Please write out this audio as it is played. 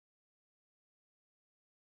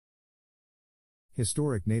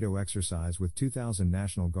Historic NATO exercise with 2,000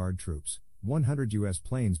 National Guard troops, 100 U.S.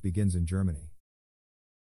 planes begins in Germany.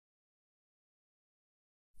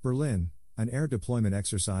 Berlin, an air deployment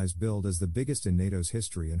exercise billed as the biggest in NATO's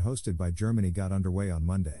history and hosted by Germany got underway on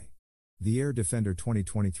Monday. The Air Defender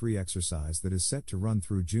 2023 exercise that is set to run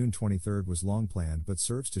through June 23 was long planned but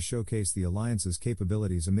serves to showcase the alliance's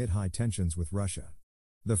capabilities amid high tensions with Russia.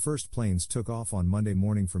 The first planes took off on Monday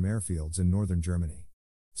morning from airfields in northern Germany.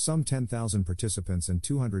 Some 10,000 participants and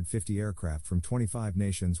 250 aircraft from 25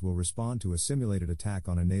 nations will respond to a simulated attack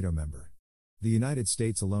on a NATO member. The United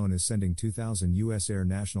States alone is sending 2,000 U.S. Air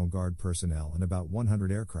National Guard personnel and about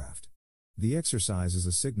 100 aircraft. The exercise is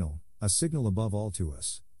a signal above all to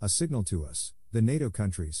us, a signal to us, the NATO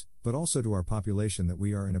countries, but also to our population that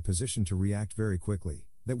we are in a position to react very quickly,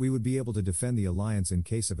 that we would be able to defend the alliance in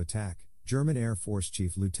case of attack, German Air Force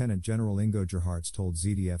Chief Lieutenant General Ingo Gerhardt told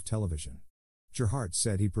ZDF television. Gerhardt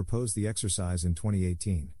said he proposed the exercise in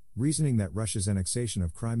 2018, reasoning that Russia's annexation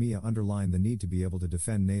of Crimea underlined the need to be able to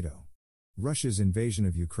defend NATO. Russia's invasion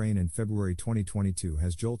of Ukraine in February 2022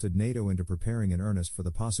 has jolted NATO into preparing in earnest for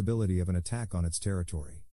the possibility of an attack on its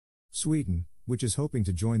territory. Sweden, which is hoping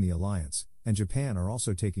to join the alliance, and Japan are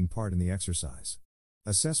also taking part in the exercise.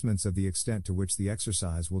 Assessments of the extent to which the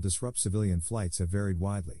exercise will disrupt civilian flights have varied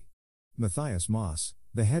widely. Matthias Maas,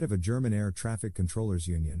 the head of a German air traffic controllers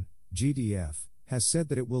union, GDF, has said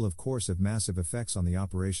that it will of course have massive effects on the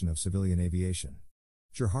operation of civilian aviation.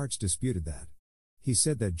 Gerhardt disputed that. He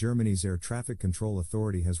said that Germany's Air Traffic Control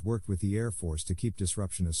Authority has worked with the Air Force to keep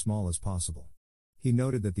disruption as small as possible. He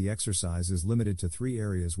noted that the exercise is limited to 3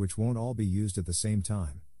 areas which won't all be used at the same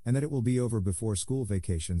time, and that it will be over before school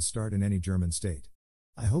vacations start in any German state.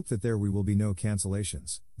 I hope that there will be no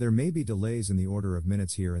cancellations. There may be delays in the order of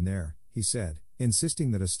minutes here and there, he said,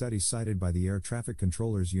 insisting that a study cited by the Air Traffic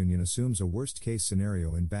Controllers Union assumes a worst-case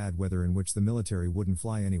scenario in bad weather in which the military wouldn't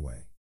fly anyway.